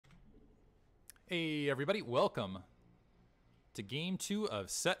Hey everybody, welcome to game 2 of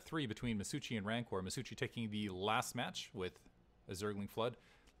set 3 between Masucci and Rancor. Masucci taking the last match with a Zergling Flood.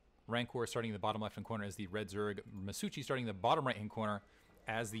 Rancor starting in the bottom left-hand corner as the red Zerg. Masucci starting in the bottom right-hand corner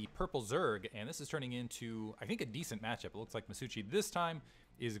as the purple Zerg. And this is turning into, I think, a decent matchup. It looks like Masucci this time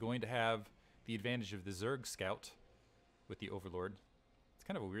is going to have the advantage of the Zerg Scout with the Overlord. It's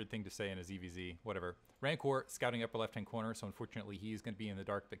kind of a weird thing to say in a ZVZ, whatever. Rancor scouting upper left-hand corner, so unfortunately he's going to be in the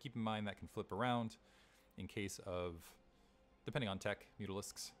dark, but keep in mind that can flip around in case of, depending on tech,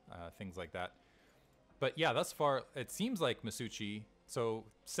 Mutalisks, things like that. But yeah, thus far, it seems like Masucci, so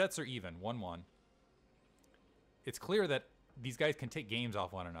sets are even, 1-1. It's clear that these guys can take games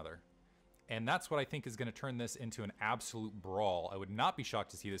off one another. And that's what I think is going to turn this into an absolute brawl. I would not be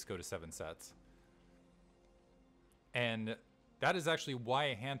shocked to see this go to 7 sets. And that is actually why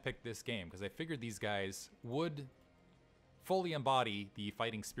I handpicked this game, because I figured these guys would fully embody the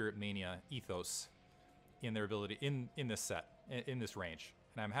fighting spirit Mania ethos in their ability in this set, in this range.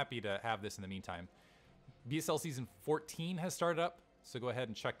 And I'm happy to have this in the meantime. BSL Season 14 has started up, so go ahead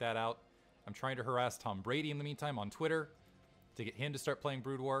and check that out. I'm trying to harass Tom Brady in the meantime on Twitter to get him to start playing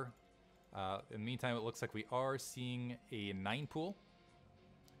Brood War. In the meantime, it looks like we are seeing a 9 pool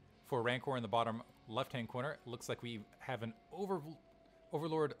for Rancor in the bottom left-hand corner. It looks like we have an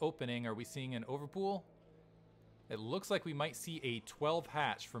Overlord opening. Are we seeing an overpool? It looks like we might see a 12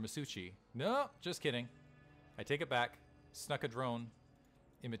 hatch for Masucci. No, just kidding. I take it back. Snuck a drone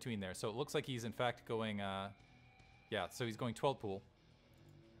in between there. So it looks like he's in fact going, yeah, so he's going 12 pool.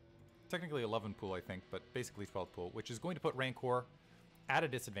 Technically 11 pool, I think, but basically 12 pool, which is going to put Rancor at a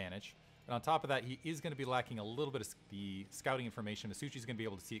disadvantage. And on top of that, he is going to be lacking a little bit of the scouting information. Masucci's going to be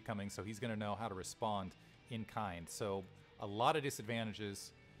able to see it coming, so he's going to know how to respond in kind. So a lot of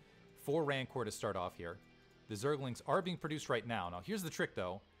disadvantages for Rancor to start off here. The Zerglings are being produced right now. Now, here's the trick,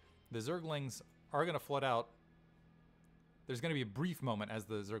 though. The Zerglings are going to flood out. There's going to be a brief moment as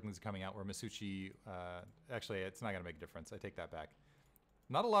the Zerglings are coming out where Masucci... actually, it's not going to make a difference. I take that back.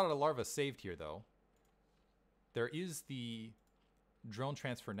 Not a lot of the larvae saved here, though. There is the drone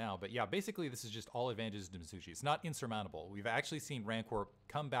transfer now, but yeah, basically this is just all advantages to Masucci. It's not insurmountable. We've actually seen Rancor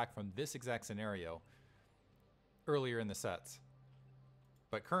come back from this exact scenario earlier in the sets.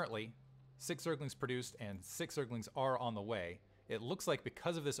 But currently, 6 Zerglings produced and 6 Zerglings are on the way. It looks like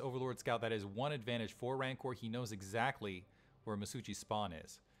because of this Overlord Scout, that is one advantage for Rancor. He knows exactly where Masucci's spawn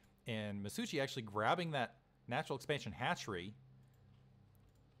is. And Masucci actually grabbing that natural expansion hatchery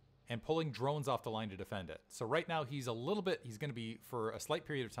and pulling drones off the line to defend it. So right now he's a little bit, he's going to be for a slight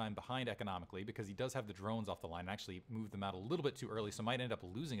period of time behind economically because he does have the drones off the line and actually moved them out a little bit too early, so might end up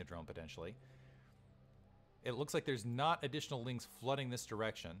losing a drone potentially. It looks like there's not additional links flooding this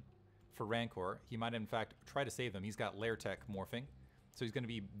direction for Rancor. He might in fact try to save them. He's got lair tech morphing, so he's going to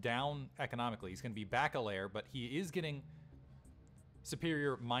be down economically. He's going to be back a layer, but he is getting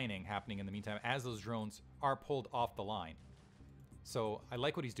superior mining happening in the meantime as those drones are pulled off the line. So I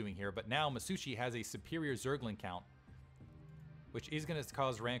like what he's doing here, but now Masucci has a superior Zergling count, which is going to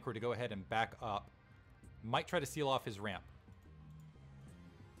cause Rancor to go ahead and back up. Might try to seal off his ramp.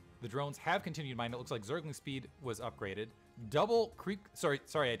 The drones have continued mine. It looks like Zergling speed was upgraded. Double creep, sorry,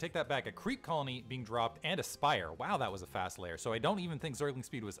 I take that back. A creep colony being dropped and a spire. Wow, that was a fast layer. So I don't even think Zergling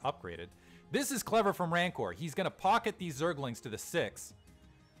speed was upgraded. This is clever from Rancor. He's going to pocket these Zerglings to the 6.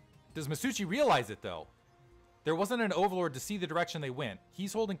 Does Masucci realize it though? There wasn't an Overlord to see the direction they went.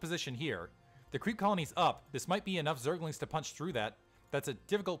 He's holding position here. The creep colony's up. This might be enough Zerglings to punch through that. That's a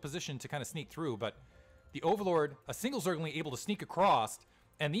difficult position to kind of sneak through, but the Overlord, a single Zergling able to sneak across,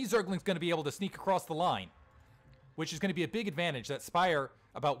 and these Zerglings going to be able to sneak across the line, which is going to be a big advantage. That Spire,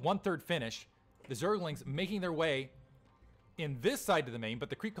 about 1/3 finish. The Zerglings making their way in this side to the main,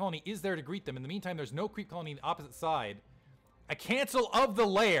 but the creep colony is there to greet them. In the meantime, there's no creep colony on the opposite side. A cancel of the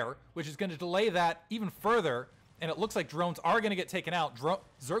lair, which is going to delay that even further, and it looks like drones are going to get taken out.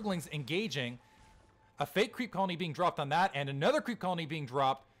 Zerglings engaging. A fake creep colony being dropped on that, and another creep colony being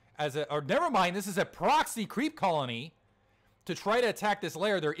dropped as a... Or never mind, this is a proxy creep colony to try to attack this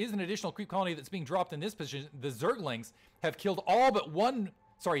lair. There is an additional creep colony that's being dropped in this position. The Zerglings have killed all but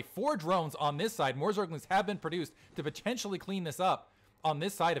 4 drones on this side. More Zerglings have been produced to potentially clean this up on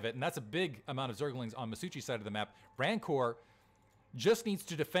this side of it, and that's a big amount of Zerglings on Masucci's side of the map. Rancor just needs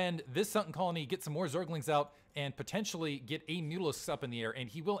to defend this Sunken Colony, get some more Zerglings out, and potentially get a Mutalisk up in the air, and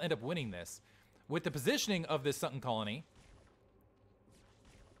he will end up winning this. With the positioning of this Sunken Colony...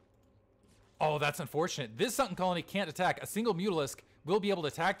 Oh, that's unfortunate. This Sunken Colony can't attack. A single Mutalisk will be able to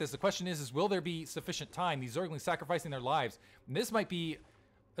attack this. The question is will there be sufficient time? These Zerglings sacrificing their lives. And this might be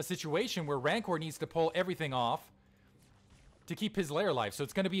a situation where Rancor needs to pull everything off to keep his lair alive. So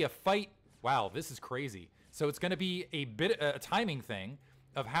it's going to be a fight Wow, this is crazy. So it's going to be a timing thing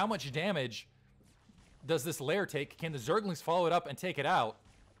of how much damage does this lair take. Can the Zerglings follow it up and take it out?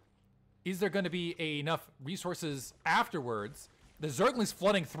 Is there going to be enough resources afterwards? The Zerglings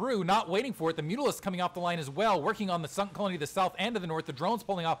flooding through, not waiting for it. The Mutalisks coming off the line as well, working on the Sunken Colony to the south and to the north. The drones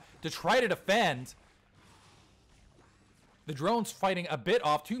pulling off to try to defend. The drones fighting a bit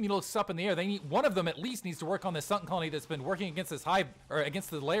off. 2 Mutalisks up in the air. They need, one of them at least needs to work on this Sunken Colony that's been working against this hive, or against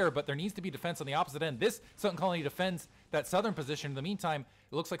the lair, but there needs to be defense on the opposite end. This Sunken Colony defends that southern position. In the meantime,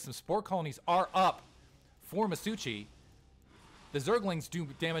 it looks like some Spore Colonies are up for Masucci. The Zerglings do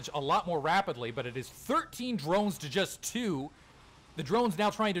damage a lot more rapidly, but it is 13 drones to just 2. The drones now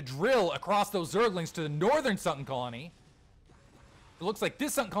trying to drill across those Zerglings to the northern Sunken Colony. It looks like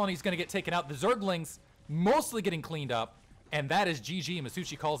this Sunken Colony is going to get taken out. The Zerglings mostly getting cleaned up, and that is GG.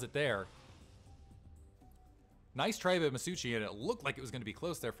 Masucci calls it there. Nice try by Masucci, and it looked like it was going to be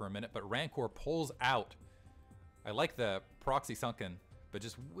close there for a minute, but Rancor pulls out. I like the proxy Sunken, but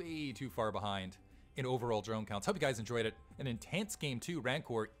just way too far behind in overall drone counts. Hope you guys enjoyed it. An intense game too.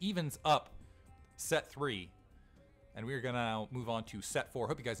 Rancor evens up set 3. And we're going to now move on to set 4.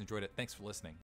 Hope you guys enjoyed it. Thanks for listening.